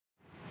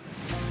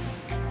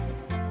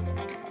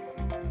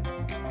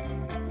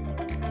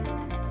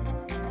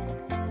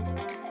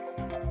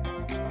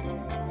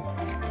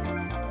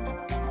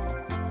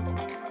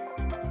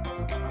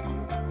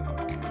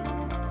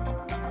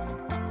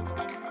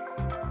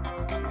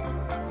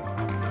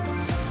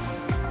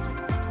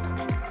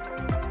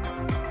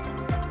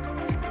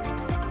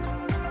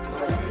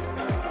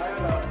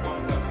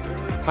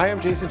Hi,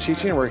 I'm Jason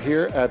Cicci, and we're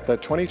here at the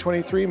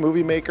 2023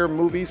 MovieMaker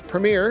Movies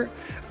premiere,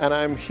 and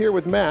I'm here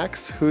with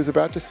Max, who's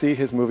about to see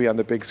his movie on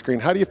the big screen.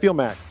 How do you feel,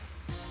 Max?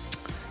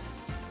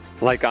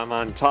 Like I'm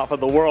on top of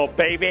the world,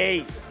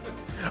 baby!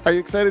 Are you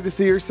excited to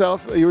see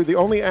yourself? You were the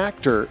only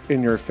actor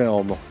in your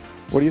film.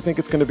 What do you think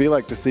it's going to be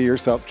like to see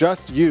yourself,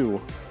 just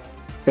you,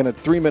 in a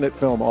 3-minute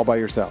film all by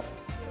yourself?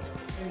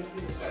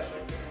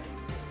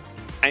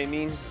 I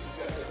mean,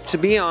 to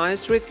be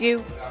honest with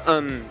you,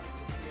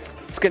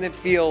 it's gonna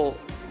feel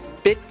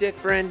a bit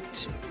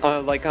different,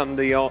 like I'm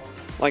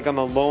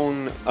a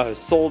lone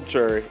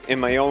soldier in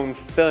my own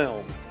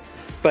film,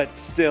 but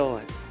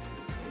still,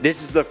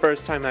 this is the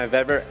first time I've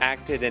ever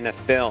acted in a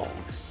film.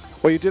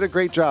 Well, you did a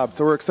great job,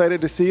 so we're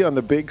excited to see you on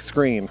the big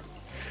screen.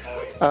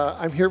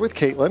 I'm here with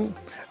Caitlin,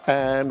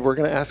 and we're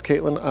going to ask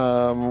Caitlin,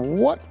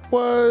 what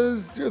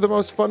was the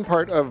most fun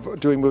part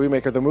of doing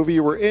MovieMaker? The movie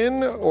you were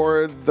in,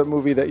 or the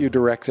movie that you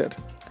directed?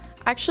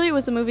 Actually, it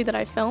was the movie that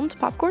I filmed,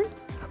 Popcorn.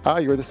 Ah,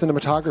 you were the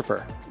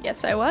cinematographer.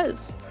 Yes, I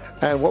was.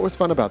 And what was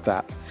fun about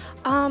that?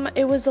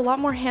 It was a lot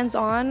more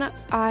hands-on.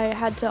 I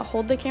had to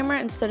hold the camera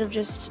instead of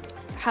just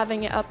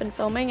having it up and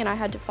filming, and I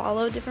had to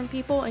follow different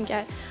people and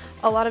get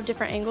a lot of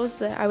different angles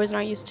that I was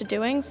not used to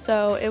doing,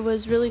 so it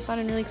was really fun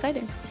and really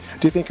exciting.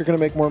 Do you think you're going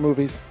to make more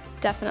movies?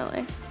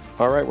 Definitely.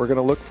 All right, we're going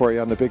to look for you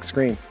on the big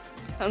screen.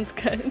 Sounds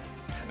good.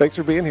 Thanks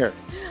for being here.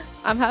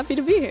 I'm happy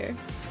to be here.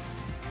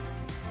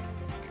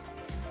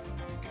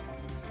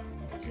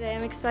 Today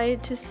I'm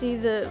excited to see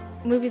the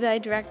movie that I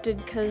directed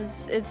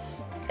because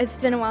it's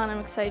been a while and I'm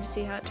excited to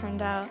see how it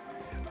turned out.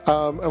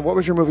 And what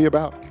was your movie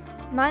about?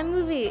 My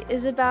movie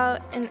is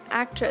about an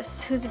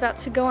actress who's about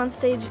to go on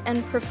stage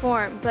and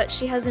perform, but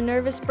she has a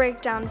nervous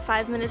breakdown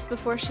 5 minutes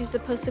before she's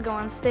supposed to go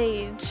on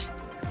stage.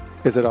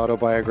 Is it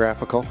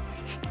autobiographical?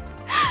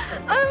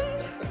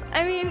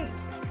 I mean,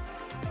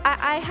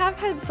 I have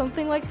had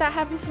something like that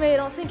happen to me. I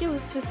don't think it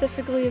was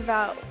specifically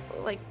about,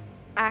 like,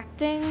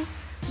 acting,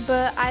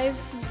 but I've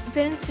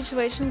been in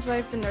situations where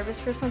I've been nervous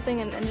for something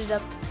and ended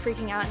up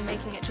freaking out and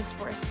making it just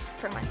worse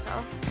for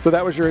myself. So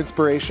that was your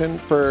inspiration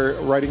for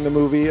writing the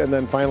movie and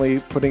then finally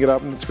putting it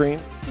up on the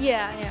screen?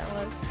 Yeah, it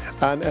was.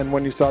 And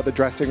when you saw the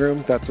dressing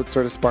room, that's what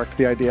sort of sparked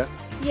the idea?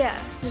 Yeah,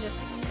 the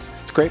dressing room.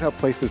 It's great how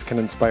places can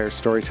inspire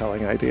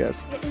storytelling ideas.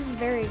 It is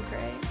very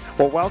great.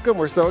 Well, welcome.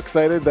 We're so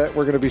excited that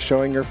we're going to be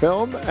showing your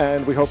film,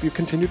 and we hope you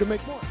continue to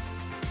make more.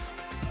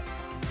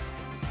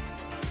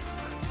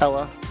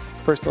 Ella,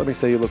 first let me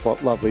say you look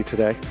lovely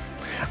today.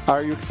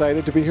 Are you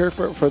excited to be here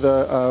for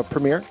the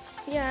premiere?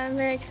 Yeah, I'm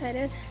very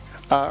excited.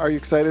 Are you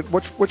excited?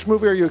 Which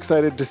movie are you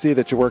excited to see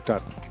that you worked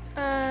on?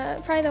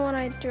 Probably the one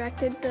I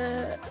directed,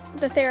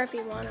 the therapy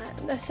one,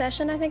 the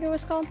session I think it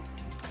was called.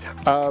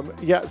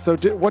 Yeah, so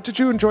what did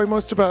you enjoy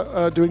most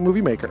about doing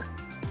MovieMaker?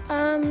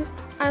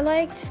 I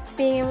liked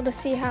being able to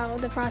see how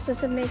the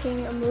process of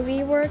making a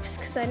movie works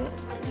because I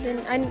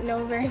didn't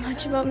know very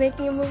much about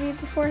making a movie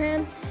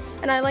beforehand.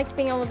 And I liked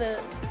being able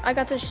to, I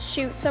got to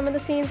shoot some of the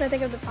scenes, I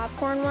think of the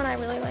popcorn one, I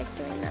really liked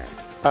doing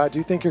that. Do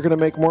you think you're going to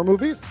make more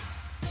movies?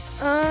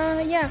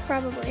 Yeah,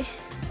 probably.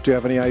 Do you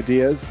have any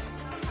ideas?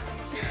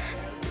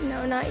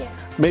 No, not yet.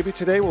 Maybe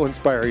today will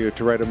inspire you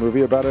to write a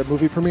movie about a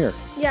movie premiere.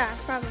 Yeah,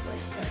 probably.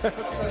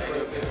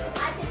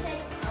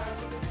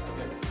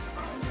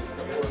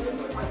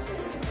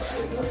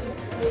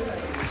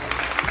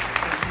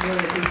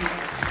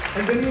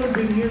 Has anyone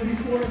been here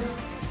before?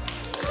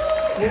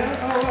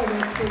 Yeah? Oh,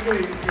 that's so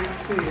great. Great to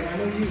see. I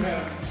know you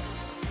have.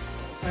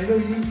 I know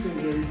you've been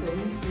here before.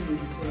 We've seen you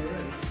before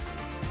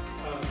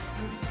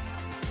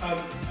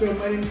already. So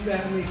my name is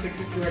Matt, I'm the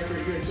executive director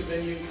here at the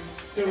venue.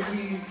 So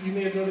you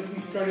may have noticed we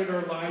started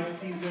our live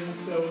season.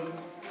 So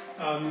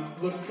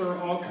look for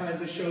all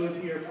kinds of shows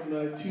here, from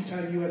the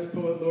 2-time U.S.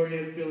 Poet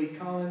Laureate Billy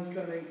Collins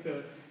coming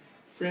to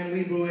Fran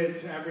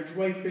Lebowitz, Average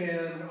White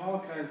Band, all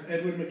kinds,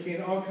 Edward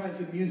McCain, all kinds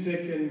of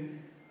music and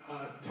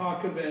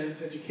talk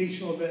events,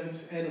 educational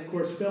events, and of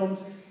course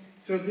films.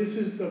 So this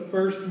is the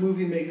first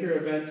MovieMaker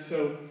event.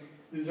 So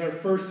this is our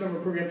first summer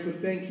program. So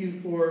thank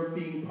you for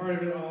being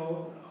part of it,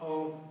 all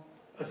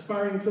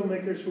aspiring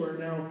filmmakers who are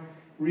now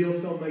real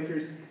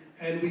filmmakers.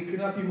 And we could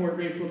not be more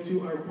grateful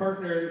to our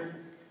partner,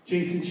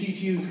 Jason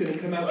Cicci, who's going to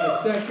come out in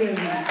a second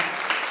and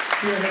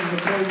spearhead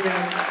the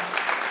program.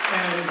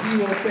 And he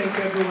will thank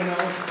everyone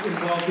else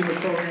involved in the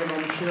program.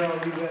 I'm sure I'll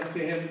leave that to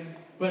him.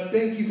 But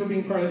thank you for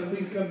being part of this.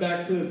 Please come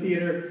back to the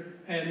theater,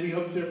 and we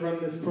hope to run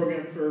this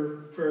program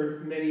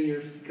for many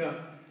years to come.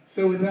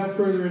 So without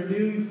further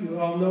ado, you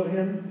all know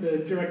him, the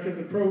director of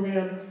the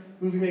program,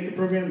 MovieMaker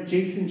program,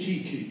 Jason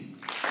Cicci.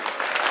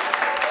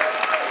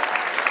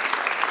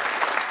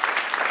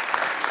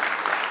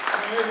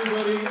 Hi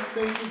everybody,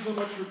 thank you so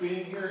much for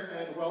being here,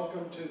 and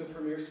welcome to the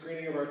premiere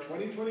screening of our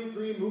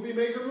 2023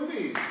 MovieMaker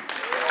movies.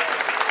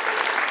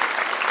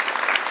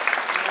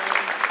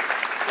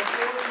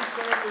 Before we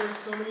start, there's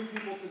so many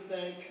people to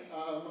thank.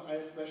 I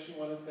especially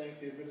want to thank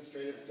the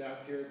administrative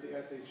staff here at the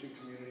SHU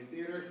Community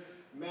Theater.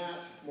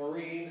 Matt,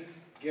 Maureen,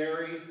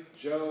 Gary,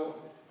 Joe,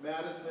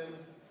 Madison,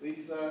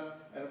 Lisa,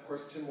 and of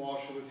course Tim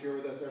Walsh, who is here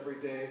with us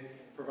every day,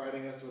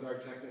 providing us with our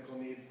technical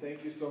needs.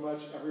 Thank you so much.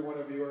 Every one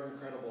of you are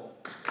incredible.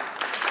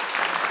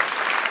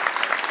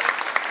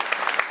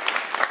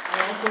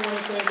 I also want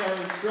to thank our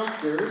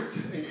instructors,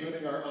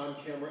 including our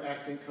on-camera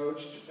acting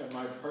coach and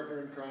my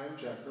partner in crime,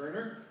 Jeff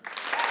Gerner.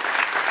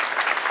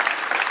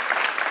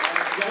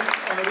 Our guest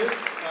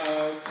artist,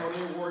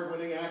 Tony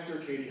Award-winning actor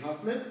Katie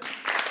Huffman.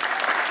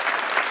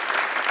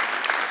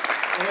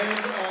 And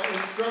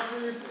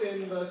instructors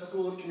in the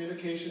School of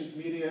Communications,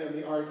 Media, and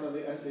the Arts on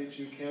the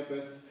SHU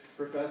campus,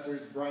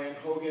 Professors Brian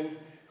Hogan,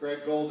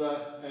 Greg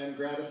Golda, and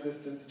grad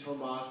assistants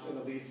Tomas and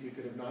Elise. We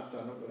could have not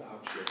done it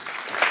without you.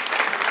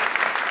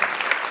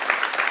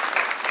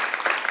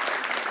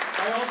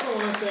 I also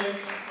want to thank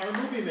our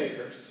movie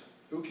makers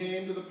who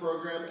came to the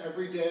program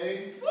every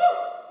day,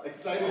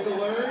 excited to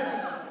learn,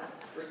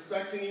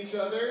 respecting each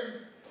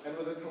other, and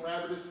with a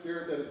collaborative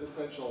spirit that is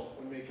essential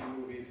when making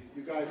movies.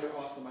 You guys are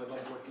awesome. I love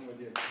working with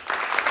you.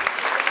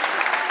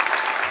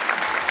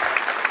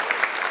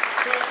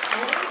 So I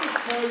want to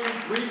just tell you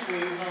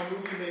briefly how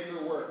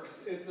MovieMaker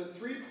works. It's a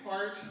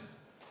 3-part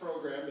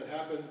program that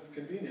happens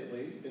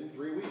conveniently in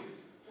 3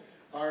 weeks.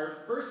 Our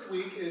first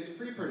week is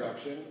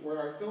pre-production, where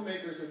our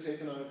filmmakers are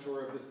taken on a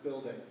tour of this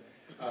building.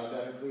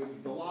 That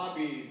includes the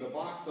lobby, the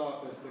box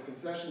office, the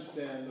concession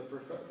stand,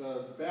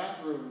 the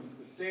bathrooms,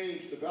 the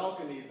stage, the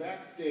balcony,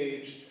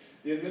 backstage,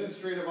 the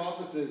administrative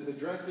offices, the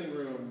dressing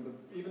room,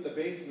 even the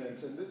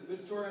basement. And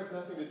this tour has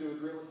nothing to do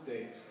with real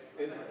estate.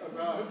 It's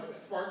about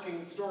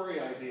sparking story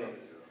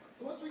ideas.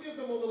 So once we give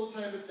them a little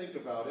time to think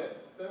about it,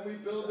 then we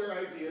build their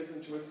ideas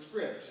into a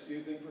script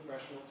using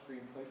professional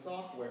screenplay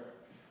software.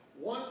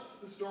 Once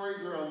the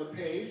stories are on the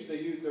page, they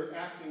use their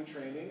acting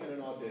training and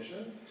an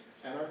audition,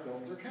 and our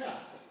films are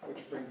cast,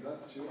 which brings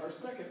us to our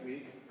second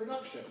week,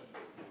 production.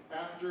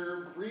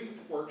 After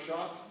brief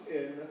workshops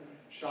in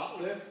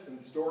shot lists and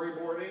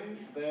storyboarding,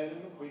 then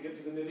we get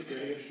to the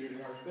nitty-gritty of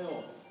shooting our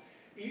films.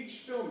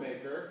 Each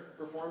filmmaker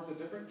performs a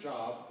different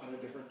job on a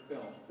different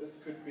film. This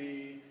could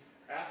be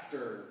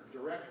actor,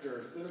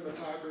 director,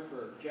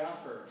 cinematographer,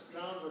 gaffer,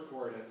 sound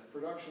recordist,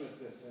 production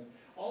assistant.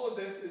 All of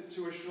this is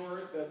to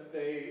assure that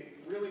they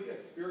really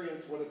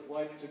experience what it's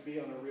like to be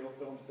on a real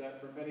film set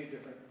from many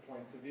different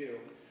points of view.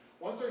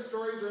 Once our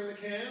stories are in the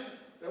can,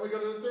 then we go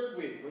to the third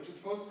week, which is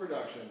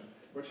post-production,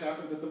 which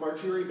happens at the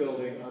Martiri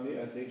building on the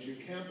SHU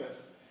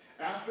campus.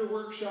 After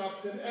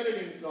workshops in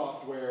editing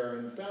software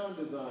and sound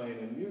design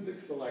and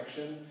music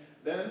selection,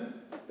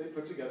 then they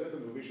put together the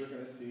movies you're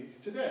going to see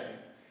today.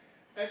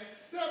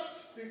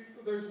 Except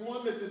there's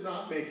one that did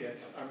not make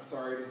it, I'm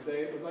sorry to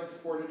say. It was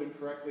exported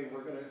incorrectly, and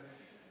we're going to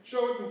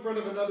show it in front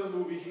of another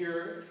movie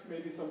here,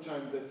 maybe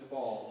sometime this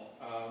fall.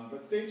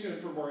 But stay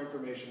tuned for more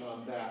information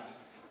on that.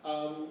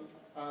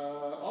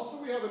 Also,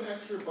 we have an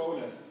extra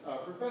bonus.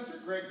 Professor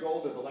Greg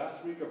Golda, the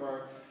last week of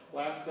our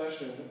last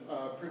session,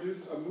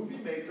 produced a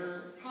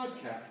MovieMaker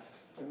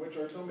podcast in which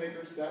our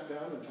filmmakers sat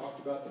down and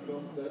talked about the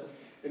films that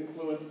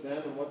influenced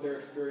them and what their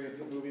experience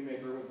at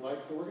MovieMaker was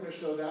like. So we're going to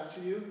show that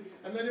to you,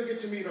 and then you'll get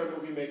to meet our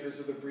movie makers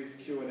with a brief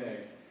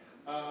Q&A.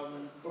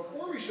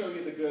 Before we show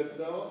you the goods,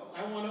 though,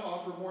 I want to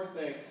offer more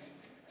thanks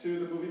to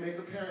the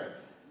MovieMaker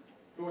parents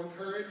who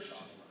encouraged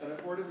and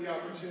afforded the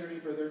opportunity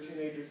for their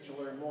teenagers to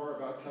learn more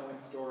about telling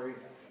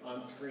stories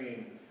on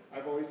screen.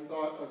 I've always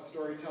thought of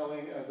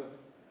storytelling as a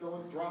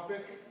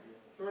philanthropic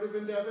sort of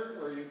endeavor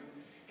where you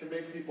can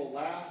make people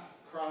laugh,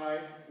 cry,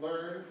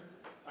 learn.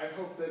 I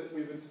hope that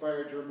we've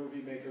inspired your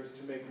movie makers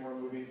to make more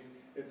movies.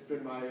 It's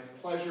been my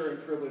pleasure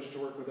and privilege to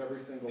work with every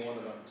single one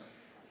of them.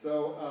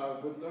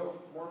 So with no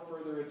more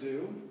further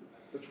ado,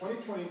 the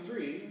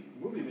 2023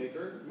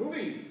 MovieMaker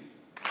movies.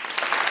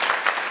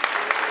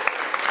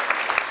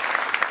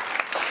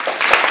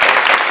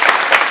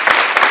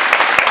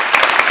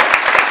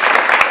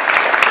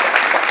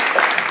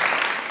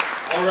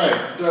 All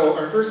right, so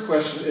our first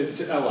question is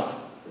to Ella.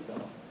 Where's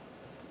Ella?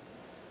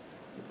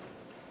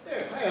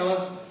 There, hi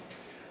Ella.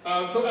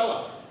 So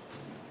Ella,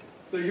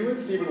 so you and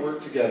Stephen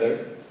worked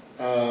together,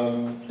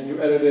 and you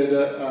edited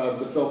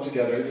the film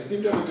together, and you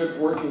seem to have a good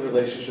working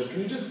relationship.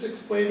 Can you just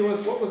explain to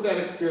us what was that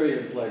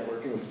experience like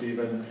working with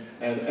Stephen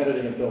and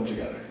editing a film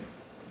together?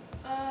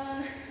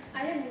 I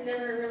had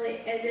never really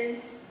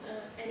edited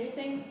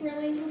anything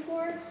really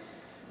before.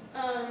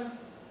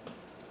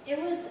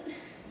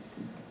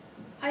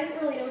 I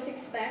didn't really know what to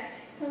expect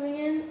coming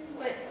in,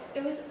 but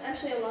it was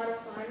actually a lot of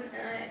fun.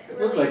 And it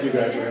looked like you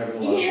guys were having a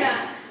lot of fun.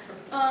 Yeah.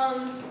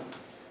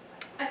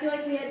 I feel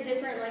like we had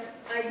different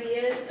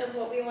ideas of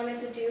what we wanted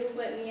to do,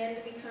 but in the end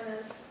we kind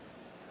of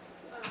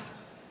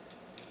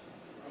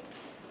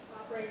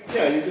operated.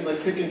 Yeah, you can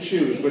pick and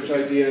choose which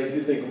ideas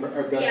you think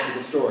are best for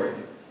the story.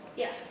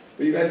 Yeah.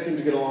 But you guys seem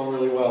to get along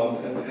really well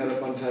and had a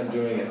fun time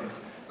doing it.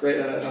 Great,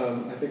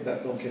 and I think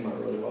that film came out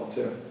really well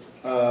too.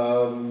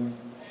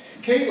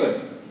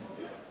 Caitlin,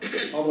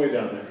 all the way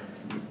down there.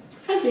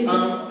 Hi, Jason.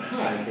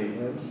 Hi,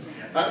 Caitlin.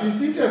 You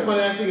seem to have fun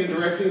acting and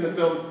directing the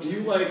film. Do you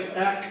like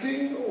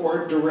acting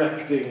or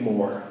directing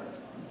more?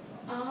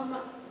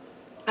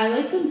 I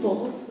like them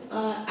both.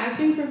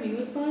 Acting for me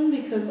was fun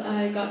because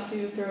I got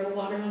to throw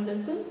water on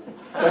Vincent.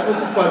 That was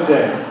a fun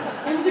day.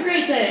 It was a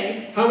great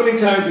day. How many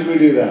times did we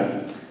do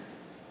that?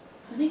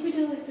 I think we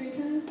did it like 3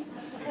 times.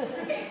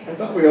 I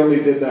thought we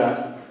only did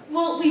that.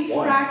 Well, we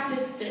once.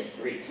 practiced it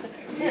 3 times.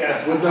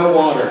 Yes, with no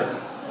water.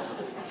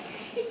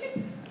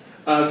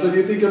 So do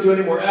you think you'll do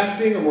any more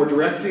acting or more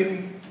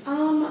directing?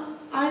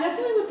 I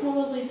definitely would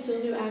probably still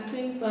do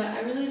acting, but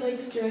I really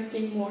liked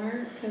directing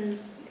more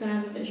because you kind of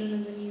have a vision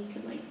and then you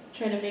can like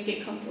try to make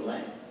it come to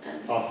life.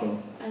 And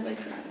Awesome. I like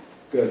that.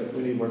 Good.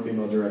 We need more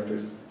female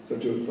directors, so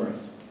do it for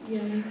us.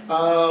 Yes.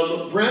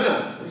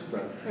 Brenna. Where's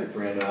Brenna? Hi,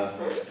 Brenna.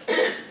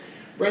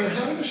 Brenna,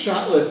 how did a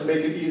shot list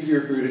make it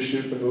easier for you to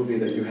shoot the movie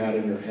that you had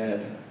in your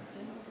head?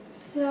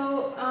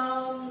 So,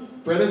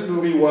 Brenna's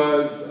movie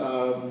was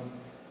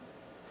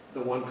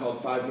the one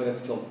called 5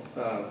 Minutes Till...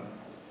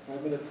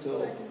 5 Minutes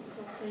Till...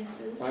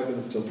 Places. 5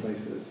 Minutes Till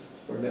Places,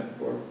 where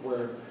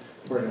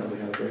Natalie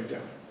had a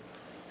breakdown.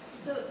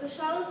 So the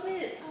shot list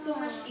made it so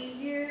much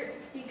easier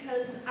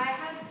because I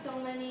had so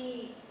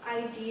many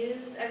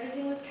ideas.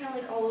 Everything was kind of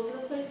like all over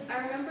the place. I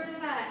remember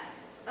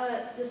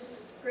that the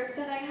script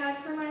that I had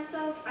for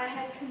myself, I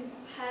had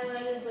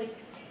highlighted like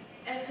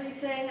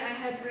everything. I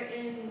had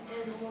written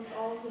in almost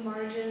all of the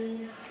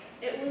margins.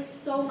 It was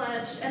so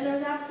much, and there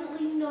was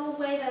absolutely no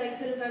way that I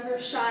could have ever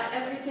shot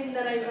everything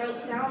that I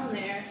wrote down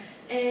there.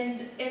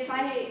 And if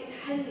I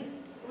hadn't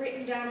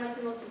written down like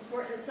the most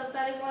important stuff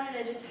that I wanted,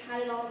 I just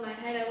had it all in my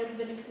head, I would have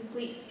been a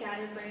complete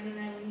scatterbrain and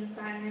I wouldn't have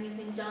gotten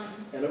anything done.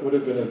 And it would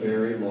have been a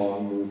very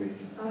long movie.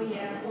 Oh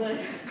yeah, it would.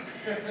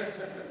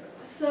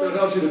 So it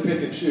helps you to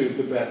pick and choose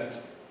the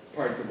best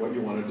parts of what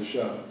you wanted to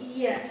show.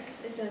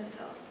 Yes, it does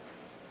help.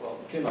 Well,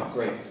 it came out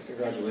great.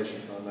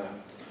 Congratulations on that.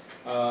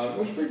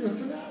 Which brings us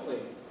to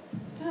Natalie.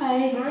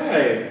 Hi.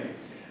 Hi.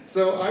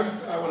 So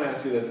I want to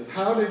ask you this.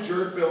 How did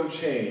your film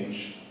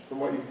change from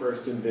what you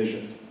first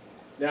envisioned?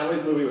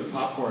 Natalie's movie was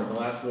Popcorn, the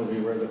last movie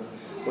where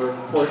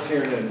poor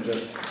Tiernan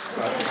just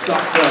got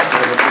sucked up by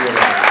the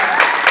theater.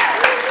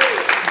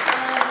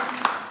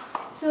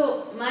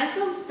 So my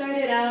film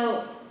started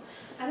out,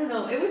 I don't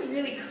know, it was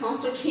really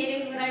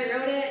complicated when I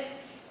wrote it,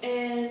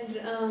 and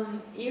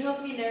you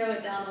helped me narrow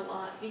it down a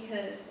lot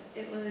because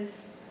it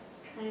was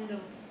kind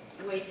of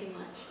way too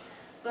much.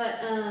 But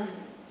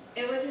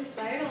it was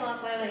inspired a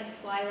lot by like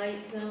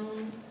Twilight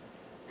Zone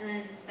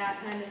and that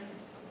kind of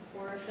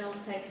horror film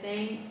type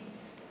thing.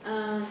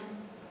 And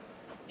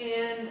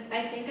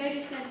I think I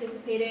just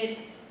anticipated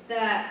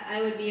that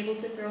I would be able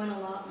to throw in a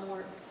lot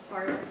more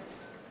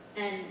parts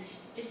and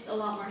just a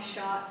lot more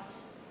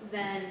shots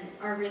than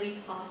are really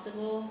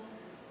possible.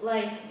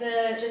 Like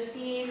the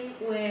scene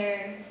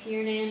where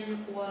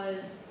Tiernan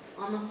was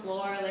on the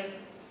floor, like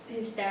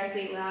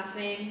hysterically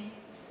laughing.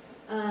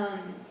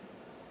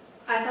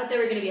 I thought there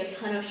were going to be a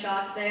ton of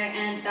shots there,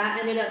 and that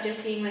ended up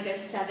just being like a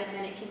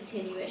 7-minute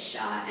continuous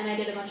shot, and I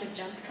did a bunch of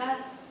jump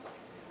cuts.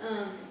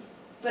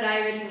 But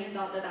I originally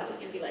thought that was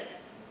going to be like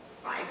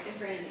 5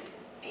 different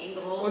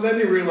angles. Well, then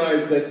you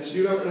realize that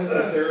you don't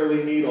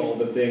necessarily need all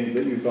the things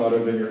that you thought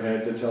of in your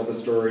head to tell the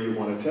story you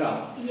want to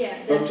tell.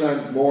 Yeah.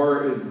 Sometimes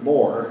more is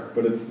more,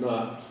 but it's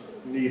not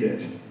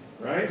needed,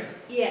 right?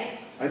 Yeah.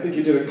 I think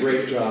you did a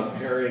great job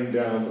paring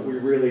down what we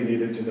really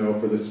needed to know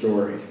for the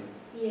story.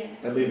 Yeah.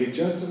 And leaving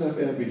just enough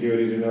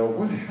ambiguity to know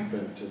what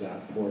happened to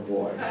that poor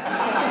boy.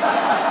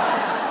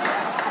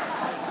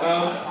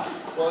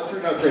 Well, it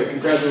turned out great.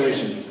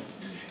 Congratulations.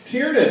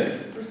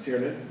 Tiernan. Where's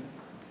Tiernan?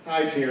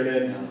 Hi,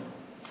 Tiernan.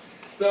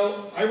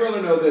 So, I want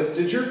to know this.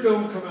 Did your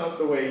film come out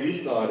the way you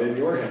saw it in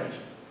your head?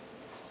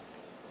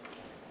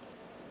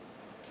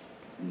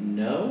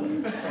 No.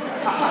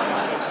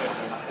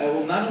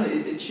 Well, not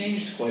only, it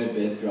changed quite a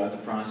bit throughout the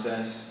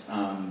process.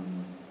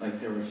 Like,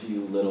 there were a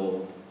few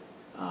little,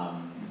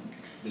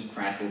 just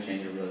practical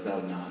changes. I realized that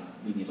would not,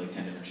 we need like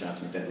 10 different shots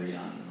to make that read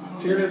on.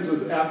 Tiernan's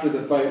was after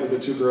the fight with the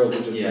 2 girls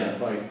that just had Yeah. a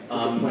fight, with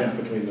the plant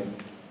between them.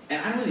 And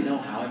I don't really know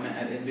how I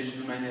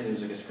envisioned in my head. It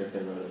was like a script I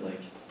wrote.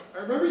 Like, I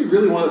remember you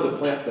really wanted the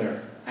plant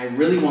there. I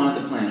really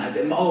wanted the plant.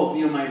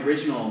 My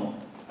original,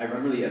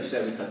 I'm really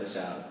upset we cut this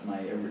out.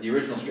 The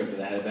original script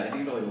that I had, I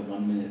think about like a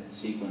 1-minute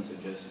sequence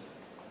of just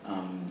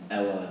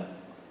Ella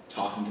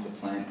talking to the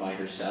plant by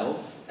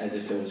herself as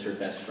if it was her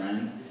best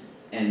friend.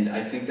 And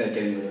I think that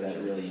getting rid of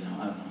that really,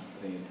 I don't know.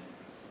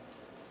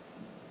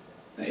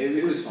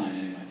 It was fine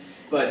anyway.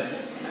 But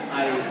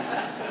I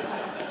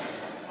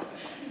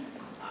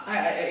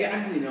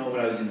don't really know what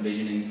I was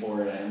envisioning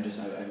for it. I'm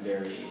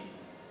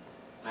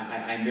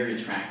very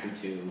attracted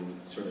to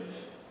sort of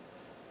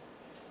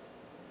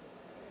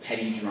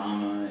petty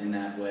drama in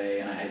that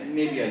way, and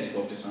maybe I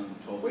spoke to some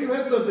folks. Well, you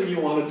had something you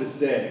wanted to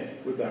say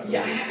with that movie.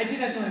 Yeah, I did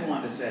have something I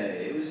wanted to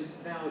say. It was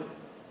about.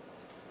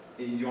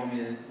 You want me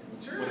to?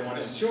 Sure. What I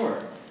wanted to?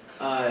 Sure.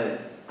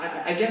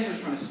 I guess I was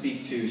trying to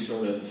speak to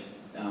sort of.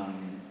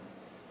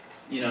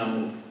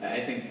 I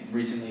think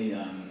recently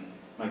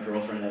my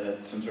girlfriend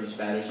had some sort of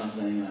spat or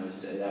something, and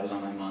that was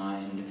on my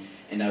mind,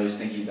 and I was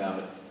thinking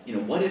about,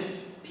 what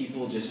if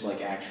people just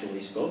like actually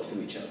spoke to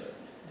each other,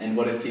 and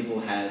what if people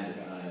had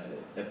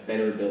a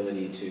better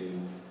ability to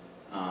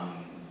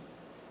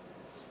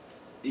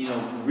you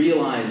know,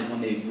 realize when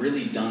they've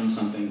really done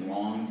something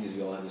wrong, because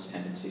we all have this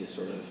tendency to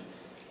sort of,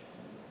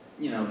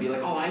 you know, be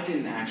like, oh, I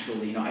didn't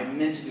actually, you know, I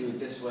meant to do it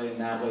this way and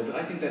that way, but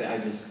I think that I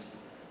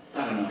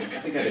don't know, I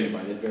think I didn't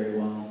write it very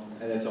well,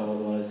 and that's all it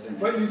was.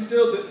 But you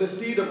still, the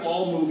seed of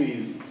all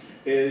movies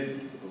is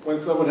when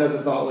someone has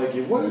a thought like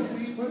you, what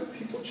if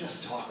people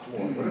just talked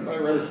more? What if I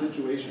write a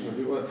situation where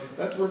people,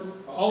 that's where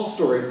all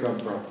stories come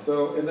from.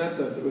 So in that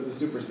sense, it was a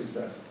super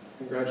success.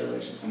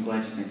 Congratulations. I'm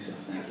glad you think so,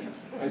 thank you.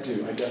 I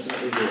do, I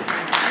definitely do.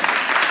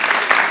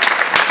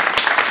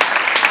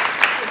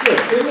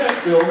 Good, in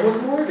that film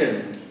was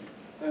Morgan.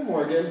 Hi,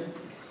 Morgan.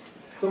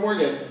 So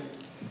Morgan,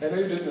 I know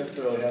you didn't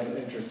necessarily have an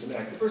interest in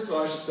acting. First of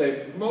all, I should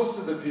say, most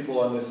of the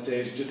people on this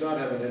stage did not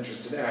have an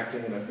interest in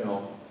acting in a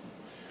film.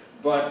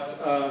 But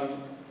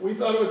we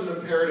thought it was an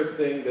imperative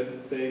thing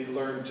that they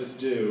learn to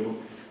do.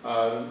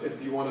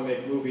 If you want to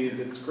make movies,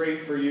 it's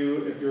great for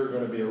you, if you're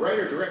going to be a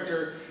writer,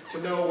 director, to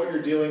know what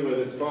you're dealing with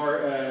as far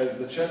as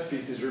the chess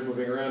pieces you're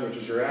moving around, which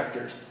is your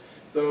actors.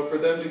 So for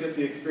them to get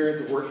the experience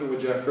of working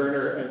with Jeff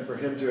Gerner and for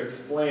him to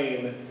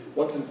explain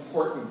what's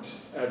important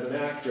as an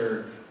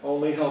actor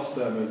only helps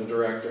them as a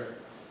director.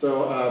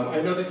 So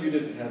I know that you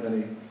didn't have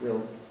any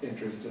real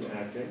interest in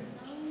acting.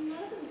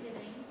 Not at the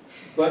beginning.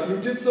 But you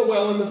did so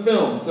well in the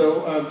film.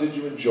 So did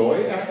you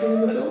enjoy acting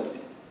in the film?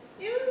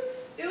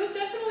 It was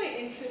definitely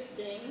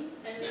interesting.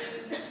 I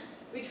mean,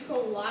 we took a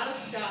lot of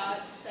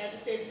shots. I had to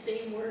say the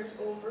same words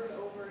over and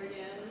over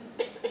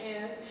again.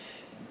 And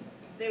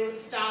they would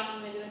stop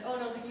and they'd be like, oh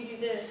no, can you do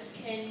this?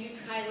 Can you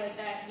try like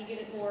that? Can you give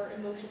it more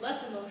emotion,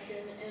 less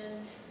emotion?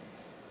 And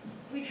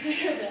we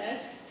tried our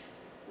best.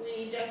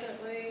 We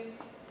definitely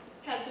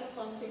had some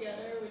fun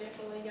together. We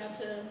definitely got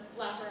to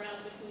laugh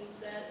around between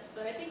sets.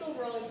 But I think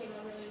overall it came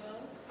out really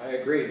well. I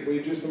agree. Will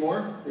you do some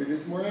more? Will you do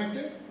some more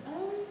acting?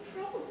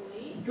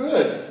 Probably.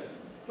 Good.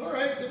 All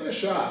right, give it a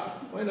shot.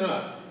 Why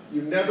not?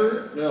 You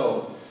never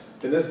know.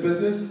 In this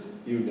business,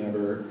 you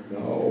never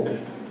know.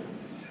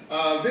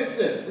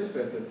 Vincent. Where's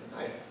Vincent?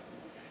 Hi.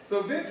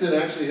 So Vincent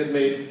actually had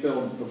made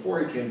films before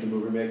he came to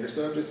MovieMaker,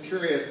 so I'm just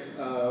curious,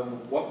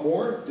 what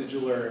more did you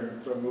learn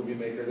from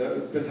MovieMaker that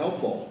has been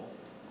helpful?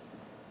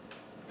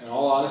 In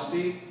all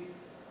honesty,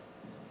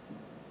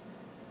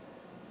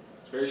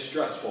 it's very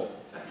stressful.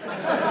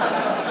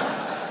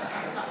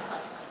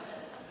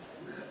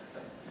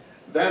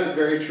 That is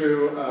very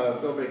true.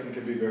 Filmmaking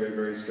can be very,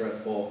 very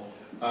stressful.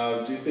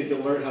 Do you think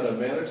you'll learn how to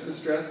manage the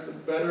stress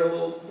better a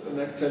little the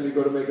next time you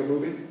go to make a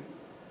movie?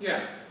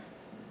 Yeah.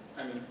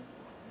 I mean,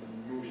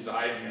 the movies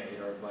I've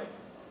made are like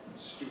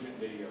student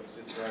videos.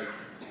 It's like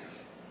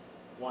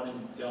one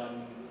and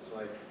done. It's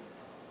like...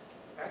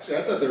 Actually,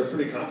 I thought they were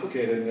pretty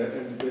complicated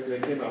and they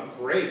came out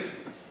great.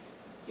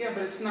 Yeah,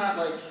 but it's not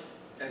like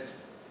it's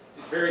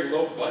very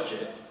low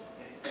budget.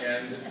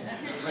 And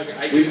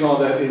like we call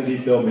that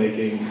indie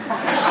filmmaking.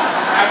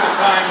 Half the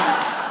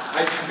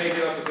time, I just make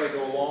it up as I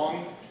go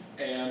along.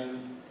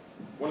 And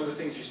one of the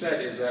things you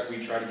said is that we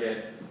try to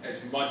get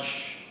as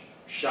much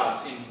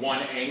shots in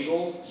one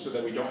angle so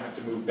that we don't have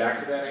to move back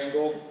to that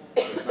angle.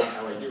 That's not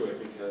how I do it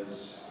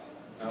because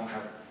I don't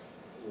have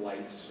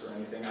lights or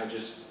anything. I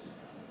just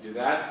do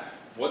that.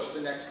 What's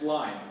the next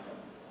line?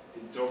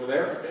 It's over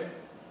there. Okay.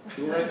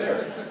 Do it right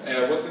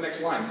there. What's the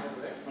next line? It's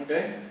over there.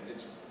 Okay.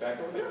 It's back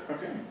over there.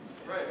 Okay.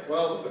 Right.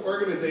 Well, the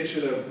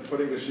organization of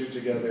putting the shoot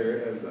together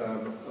is it's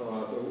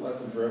a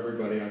lesson for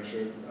everybody, I'm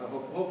sure.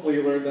 Hopefully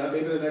you learned that.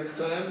 Maybe the next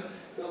time,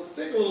 they'll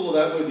take a little of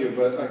that with you,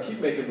 but keep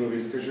making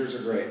movies because yours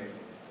are great.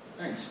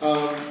 Thanks.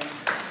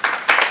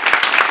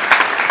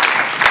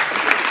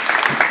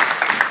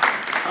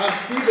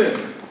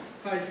 Stephen.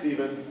 Hi,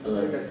 Stephen. Hello.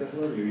 I think I said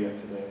hello to you yet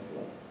today.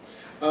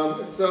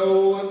 Hello.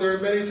 So there are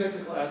many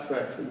technical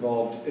aspects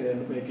involved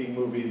in making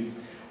movies.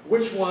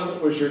 Which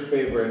one was your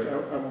favorite?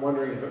 I'm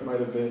wondering if it might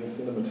have been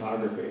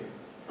cinematography.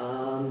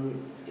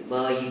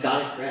 Well, you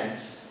got it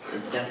correct.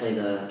 It's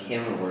definitely the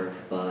camera work,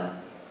 but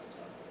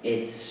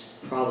it's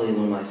probably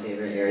one of my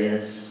favorite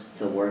areas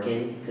to work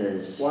in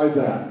because... Why is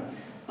that?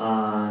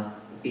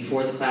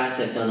 Before the class,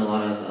 I've done a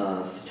lot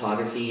of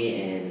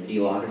photography and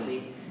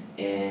videography,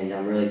 and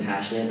I'm really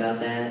passionate about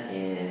that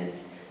and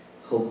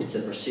hope to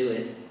pursue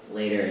it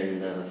later in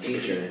the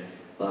future.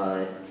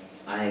 But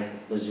I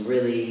was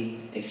really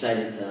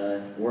excited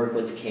to work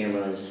with the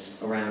cameras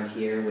around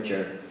here, which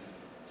are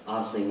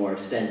obviously more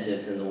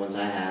expensive than the ones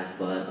I have,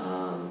 but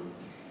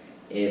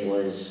it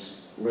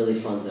was really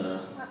fun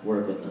to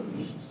work with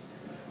them.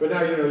 But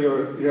now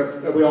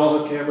we all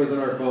have cameras in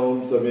our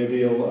phones, so maybe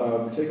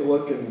you'll take a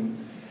look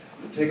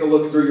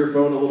through your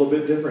phone a little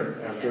bit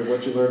different after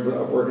what you learned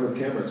about working with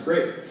cameras.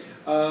 Great.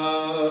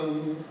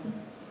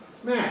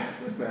 Max,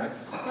 where's Max?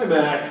 Hi,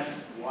 Max.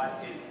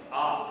 What is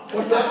up?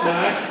 What's up,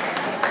 Max?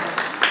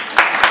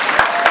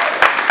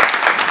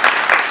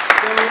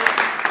 So,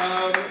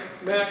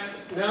 Max,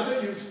 now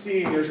that you've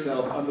seen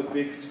yourself on the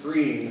big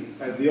screen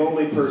as the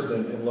only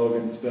person in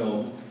Logan's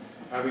film,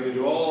 having to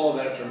do all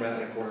that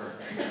dramatic work,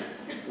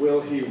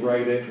 will he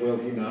write it? Will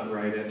he not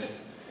write it?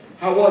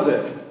 How was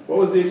it? What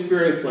was the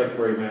experience like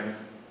for you,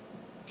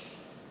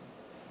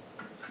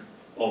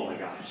 Oh my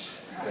gosh.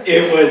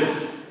 It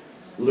was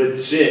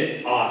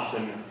legit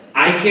awesome.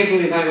 I can't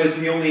believe I was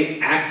the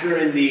only actor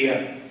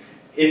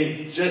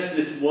in just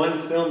this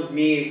one film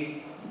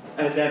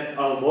that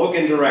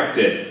Logan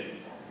directed.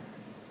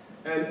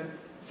 And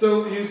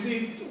so you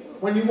see,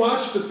 when you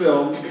watched the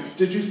film,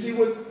 did you see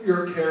what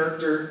your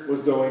character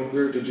was going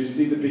through? Did you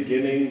see the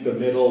beginning, the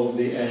middle,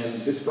 the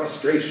end, his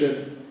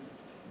frustration?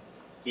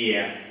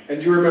 Yeah.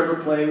 And do you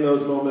remember playing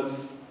those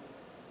moments?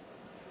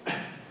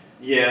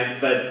 Yeah,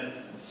 but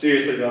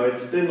seriously though,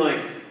 it's been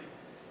like,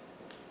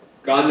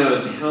 God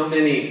knows how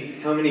many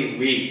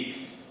weeks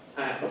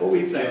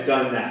since I've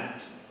done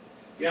that.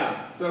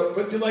 Yeah, so,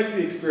 but you liked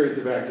the experience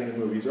of acting in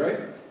movies, right?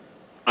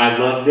 I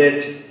loved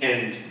it,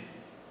 and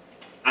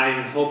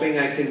I'm hoping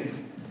I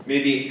can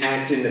maybe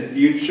act in the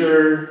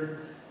future.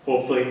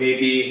 Hopefully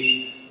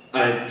maybe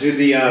do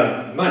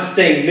the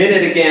Mustang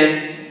Minute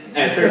again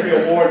at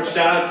Fairfield Ward.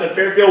 Shout out to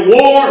Fairfield Ward!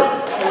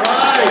 All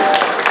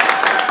right!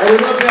 Well, we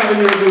love having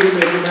you at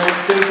MovieMaker, Max.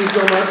 Thank you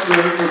so much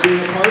for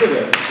being a part of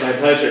it. My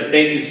pleasure.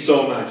 Thank you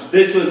so much.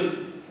 This was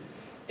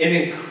an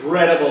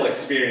incredible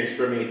experience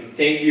for me.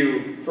 Thank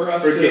you for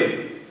us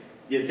too.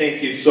 Yeah,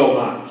 thank you so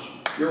much.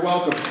 You're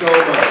welcome so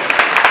much.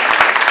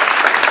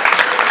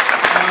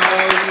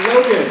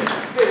 Logan.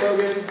 Hey,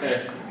 Logan.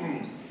 Hey.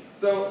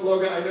 So,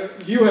 Logan, I know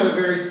you had a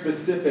very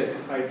specific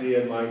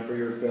idea in mind for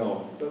your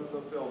film, the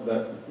film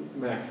that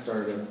Max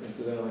starred in,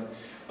 incidentally.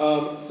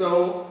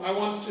 So, I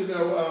want to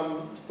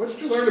know, what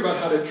did you learn about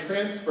how to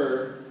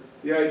transfer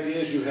the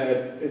ideas you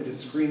had into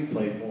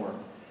screenplay form?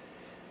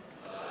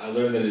 I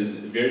learned that it's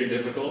very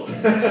difficult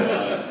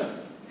to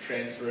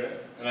transfer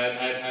it,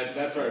 and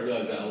that's where I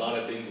realized that a lot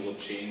of things will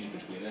change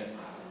between it.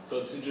 So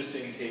it's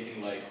interesting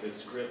taking like the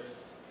script,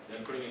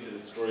 then putting it into the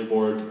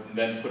storyboard, and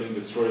then putting the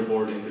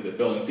storyboard into the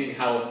film, and seeing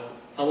how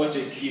much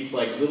it keeps,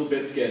 like little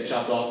bits get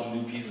chopped off and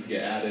new pieces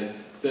get added.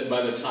 So then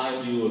by the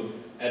time you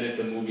edit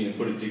the movie and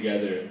put it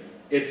together,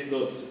 it's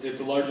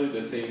largely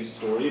the same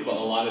story, but a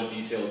lot of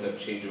details have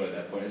changed by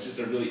that point. It's just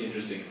a really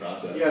interesting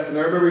process. Yes, and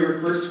I remember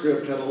your first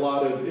script had a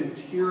lot of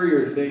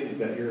interior things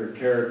that your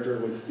character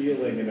was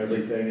feeling and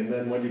everything, and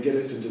then when you get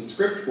it into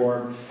script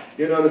form,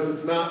 you notice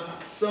it's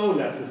not so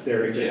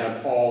necessary to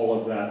have all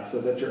of that so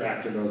that your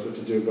actor knows what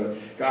to do, but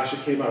gosh,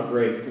 it came out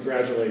great.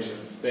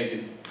 Congratulations. Thank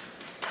you.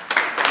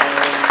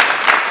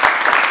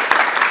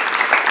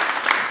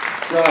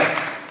 Gus,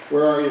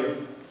 where are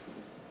you?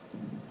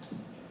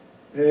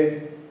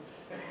 Hey.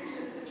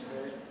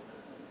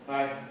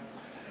 Hi.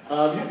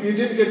 You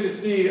didn't get to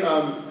see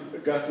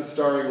Gus's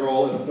starring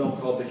role in a film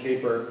called The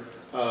Caper,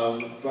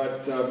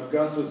 but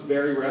Gus was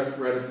very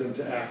reticent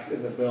to act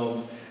in the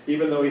film,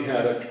 even though he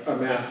had a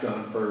mask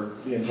on for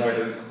the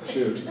entire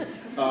shoot.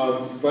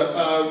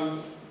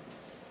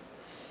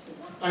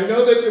 I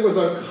know that it was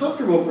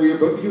uncomfortable for you,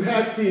 but you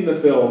had seen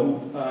the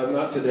film,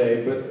 not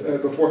today,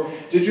 but before.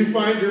 Did you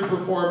find your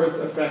performance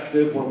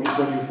effective when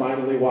you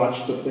finally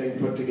watched the thing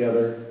put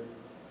together?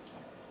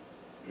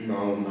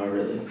 No, not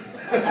really.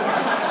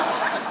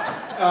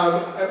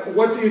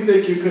 What do you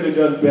think you could have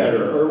done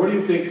better? Or what do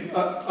you think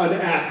an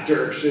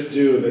actor should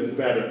do that's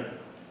better?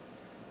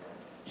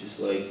 Just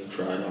like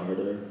tried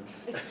harder.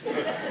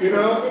 You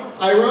know,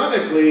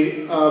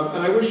 ironically, and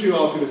I wish you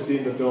all could have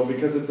seen the film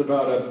because it's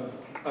about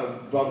a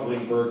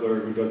bumbling burglar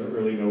who doesn't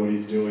really know what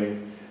he's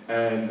doing.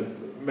 And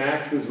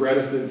Max's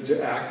reticence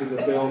to act in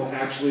the film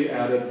actually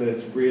added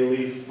this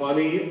really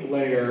funny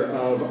layer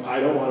of, I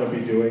don't want to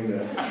be doing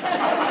this.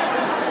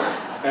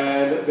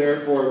 And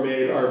therefore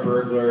made our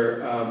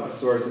burglar a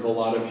source of a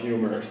lot of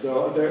humor.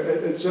 So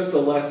it's just a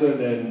lesson,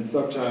 and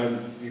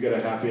sometimes you get a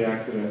happy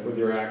accident with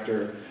your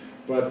actor.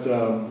 But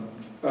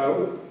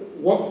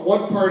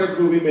what part of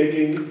movie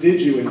making did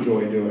you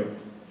enjoy doing?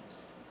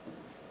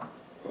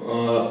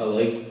 I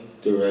like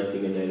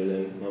directing and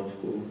editing. That was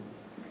cool.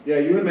 Yeah,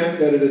 you and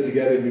Max edited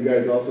together, and you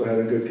guys also had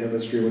a good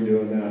chemistry when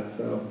doing that.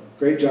 So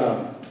great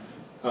job.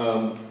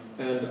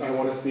 And I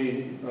want to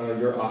see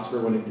your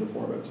Oscar-winning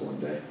performance one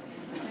day.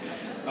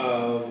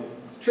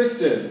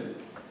 Tristan.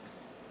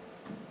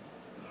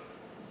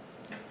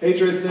 Hey,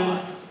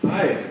 Tristan.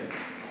 Hi.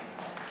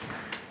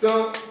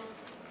 So,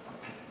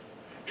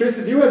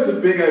 Tristan, you had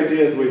some big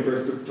ideas when we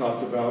first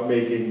talked about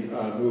making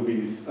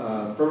movies.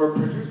 From a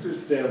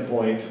producer's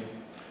standpoint,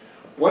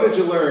 what did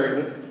you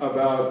learn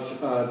about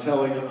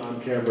telling an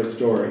on-camera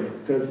story?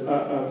 Because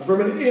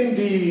from an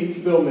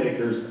indie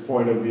filmmaker's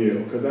point of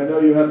view, because I know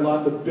you had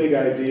lots of big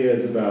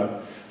ideas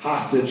about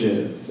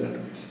hostages, and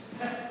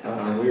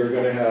we were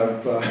going to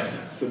have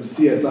some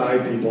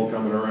CSI people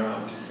coming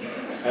around.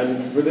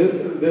 And for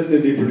this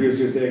indie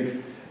producer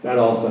thinks that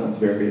all sounds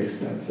very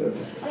expensive.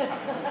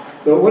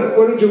 So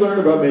what did you learn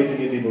about making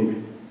indie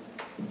movies?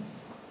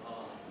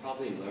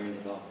 Probably learned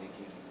about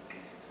making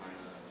movies kind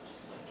of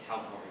just like how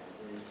hard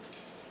it is.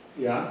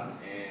 Yeah?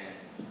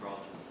 And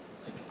probably,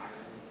 like, I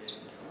really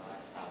didn't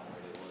realize how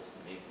hard it was to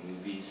make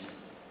movies.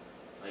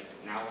 Like,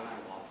 now when I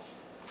watch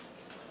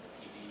like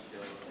TV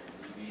shows or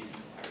movies,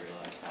 I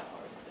realize how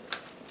hard it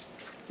is.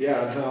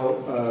 Yeah, and how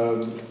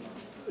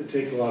it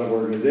takes a lot of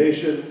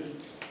organization,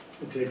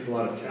 it takes a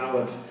lot of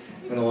talent,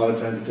 and a lot of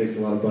times it takes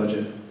a lot of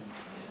budget.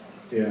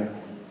 Yeah.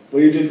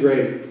 Well, you did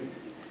great.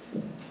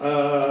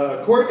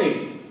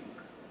 Courtney.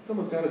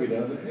 Someone's got to be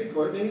down there. Hey,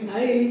 Courtney.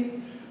 Hi.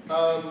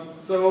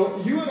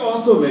 So you had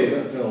also made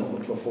a film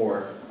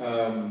before.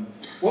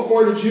 What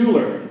more did you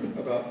learn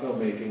about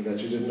filmmaking that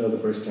you didn't know the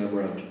first time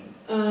around?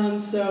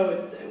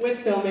 So with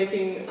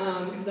filmmaking,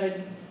 because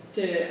I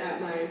did it at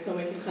my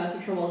filmmaking class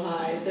at Trumbull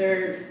High,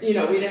 we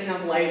didn't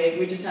have lighting,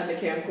 we just had the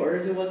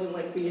camcorders. It wasn't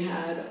like we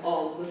had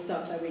all the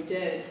stuff that we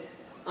did.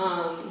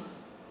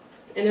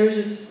 And there was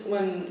just,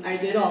 when I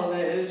did all of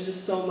it, it was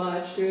just so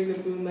much, doing the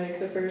boom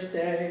mic the first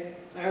day.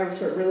 My arms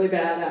hurt really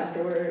bad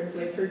afterwards,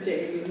 like for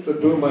days. The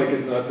boom mic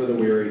is not for the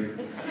weary.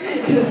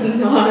 It's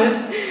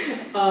not.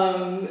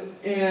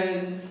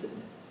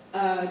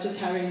 Just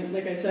having,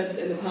 like I said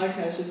in the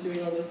podcast, just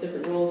doing all those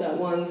different roles at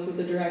once with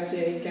the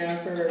directing,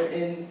 gaffer,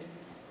 and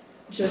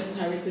just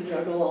having to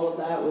juggle all of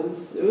that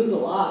it was a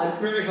lot. It's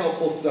very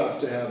helpful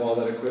stuff to have all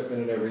that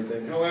equipment and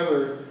everything.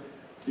 However,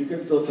 you can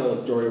still tell a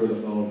story with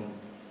a phone.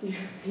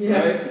 Yeah.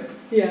 Right?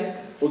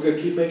 Yeah. Well, good.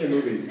 Keep making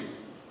movies.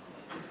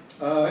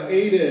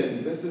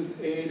 Aiden. This is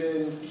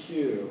Aiden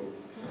Q.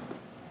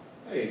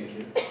 Hi, Aiden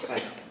Q.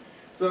 Hi.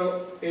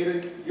 So,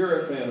 Aiden,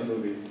 you're a fan of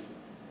movies.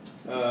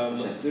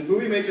 Did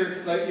MovieMaker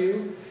excite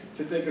you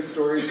to think of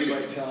stories you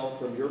might tell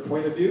from your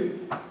point of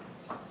view?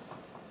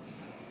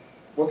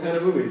 What kind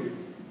of movies?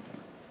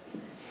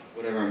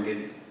 Whatever I'm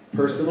getting.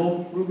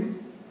 Personal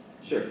movies?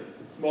 Sure.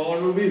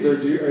 Smaller movies, or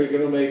are you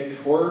going to make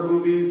horror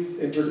movies,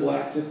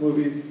 intergalactic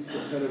movies?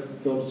 What kind of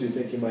films do you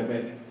think you might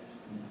make?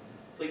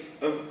 Like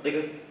a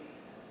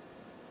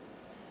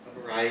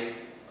variety.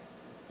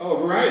 Oh, a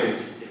variety.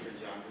 Just different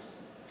genres.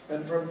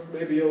 And from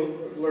maybe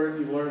you've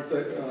learned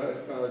that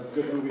a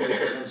good movie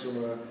comes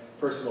from a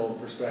personal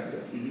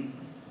perspective. Mm-hmm.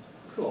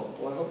 Cool.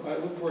 Well, I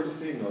look forward to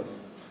seeing those.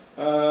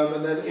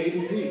 And then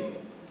Aiden P.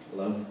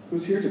 Hello.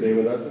 Who's here today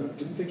with us and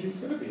didn't think he was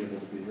going to be able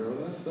to be here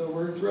with us. So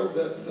we're thrilled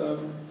that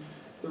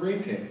the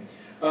rain came.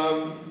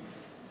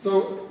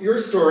 So your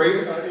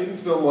story,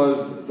 Aiden's film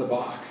was The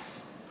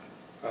Box,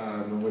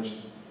 in which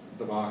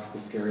the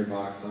scary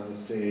box on the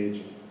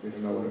stage. We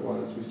didn't know what it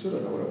was. We still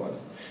don't know what it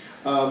was.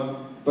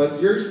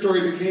 But your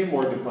story became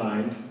more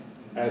defined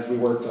as we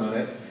worked on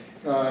it.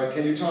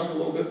 Can you talk a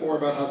little bit more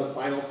about how the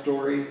final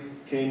story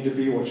came to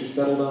be, what you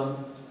settled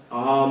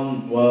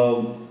on?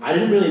 Well, I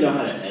didn't really know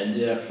how to end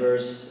it at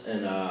first,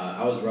 and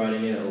I was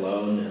writing it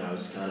alone, and I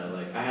was kind of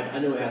like, I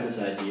knew I had this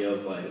idea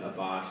of like a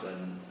box,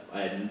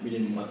 and we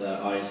didn't want the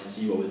audience to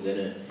see what was in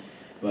it.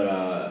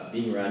 But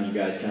being around you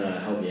guys kind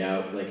of helped me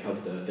out, like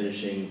helped the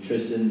finishing.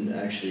 Tristan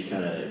actually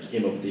kind of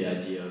came up with the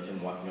idea of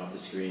him walking off the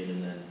screen,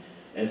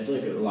 and I feel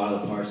like a lot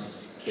of the parts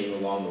just came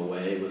along the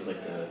way with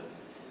like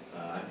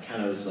I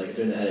kind of was like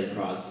during the editing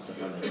process, I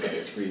found like that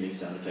screaming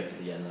sound effect at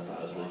the end. I thought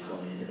it was really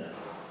funny.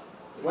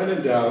 When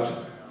in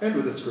doubt, end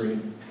with a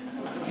scream.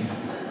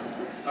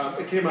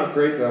 It came out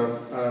great though.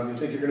 You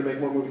think you're going to make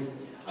more movies?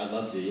 I'd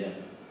love to, yeah.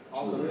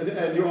 Awesome.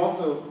 And you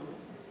also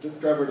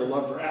discovered a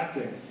love for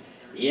acting.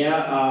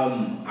 Yeah,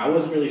 I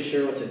wasn't really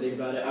sure what to think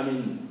about it. I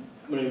mean,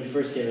 when we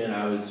first came in,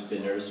 I was a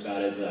bit nervous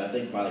about it, but I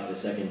think by like the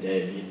second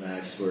day, me and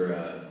Max we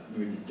were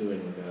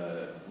doing like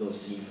a little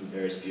scene from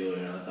Ferris Bueller,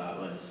 and I thought,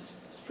 well,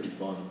 it's pretty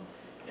fun.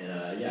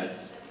 And yeah,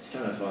 it's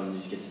kind of fun.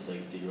 You get to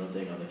like do your own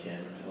thing on the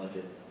camera. I like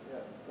it. Yeah.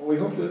 Well, we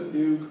hope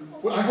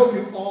that I hope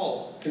you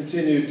all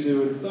continue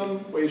to, in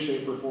some way,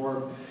 shape, or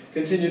form,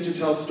 continue to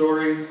tell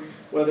stories,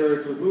 whether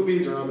it's with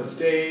movies or on the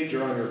stage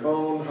or on your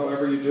phone,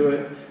 however you do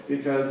it,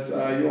 because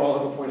you all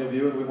have a point of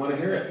view and we want to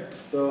hear it.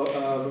 So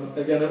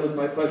again, it was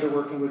my pleasure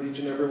working with each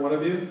and every one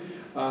of you.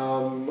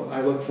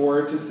 I look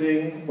forward to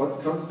seeing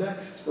what comes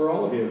next for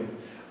all of you.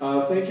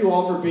 Thank you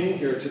all for being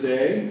here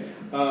today.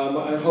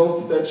 I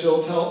hope that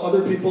you'll tell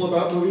other people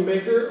about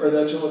MovieMaker or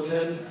that you'll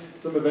attend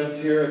some events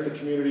here at the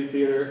community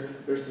theater.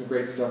 There's some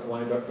great stuff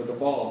lined up for the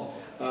fall.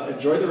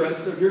 Enjoy the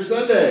rest of your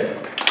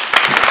Sunday.